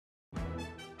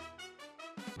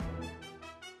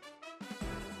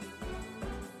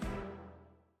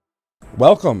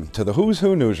Welcome to the Who's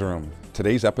Who Newsroom.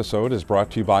 Today's episode is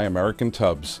brought to you by American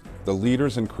Tubs, the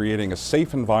leaders in creating a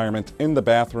safe environment in the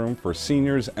bathroom for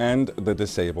seniors and the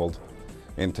disabled.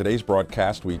 In today's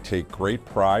broadcast, we take great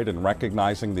pride in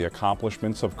recognizing the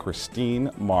accomplishments of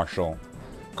Christine Marshall.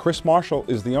 Chris Marshall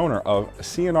is the owner of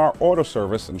C&R Auto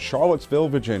Service in Charlottesville,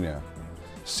 Virginia.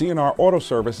 C&R Auto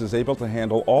Service is able to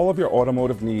handle all of your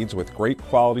automotive needs with great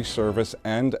quality service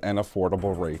and an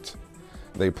affordable rate.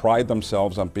 They pride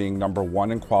themselves on being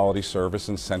 #1 in quality service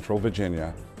in Central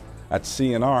Virginia. At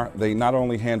C&R, they not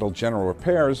only handle general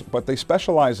repairs, but they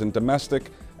specialize in domestic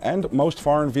and most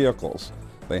foreign vehicles.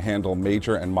 They handle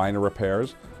major and minor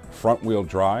repairs, front-wheel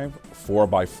drive,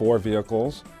 4x4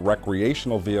 vehicles,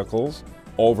 recreational vehicles,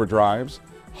 overdrives,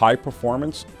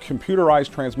 high-performance,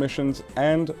 computerized transmissions,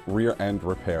 and rear-end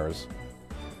repairs.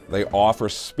 They offer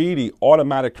speedy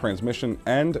automatic transmission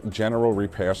and general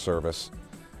repair service.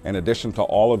 In addition to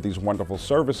all of these wonderful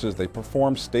services, they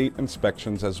perform state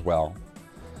inspections as well.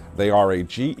 They are a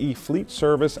GE Fleet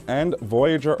Service and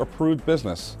Voyager approved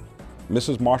business.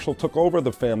 Mrs. Marshall took over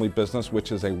the family business,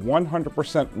 which is a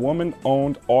 100%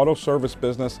 woman-owned auto service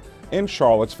business in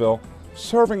Charlottesville,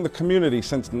 serving the community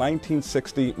since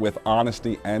 1960 with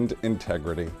honesty and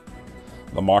integrity.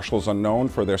 The Marshalls are known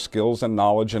for their skills and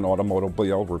knowledge in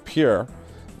automobile repair.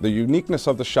 The uniqueness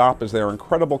of the shop is their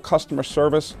incredible customer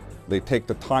service. They take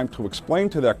the time to explain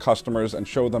to their customers and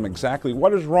show them exactly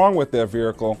what is wrong with their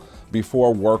vehicle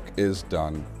before work is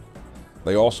done.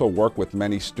 They also work with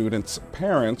many students'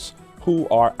 parents who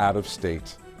are out of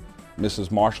state. Mrs.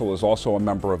 Marshall is also a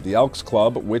member of the Elks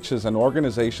Club, which is an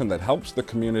organization that helps the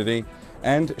community,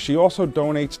 and she also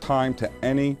donates time to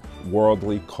any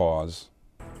worldly cause.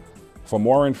 For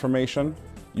more information,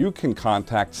 you can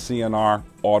contact C&R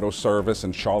Auto Service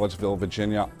in Charlottesville,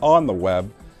 Virginia on the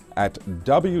web at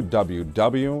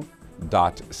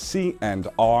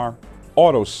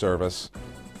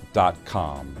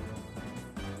www.cnrautoservice.com.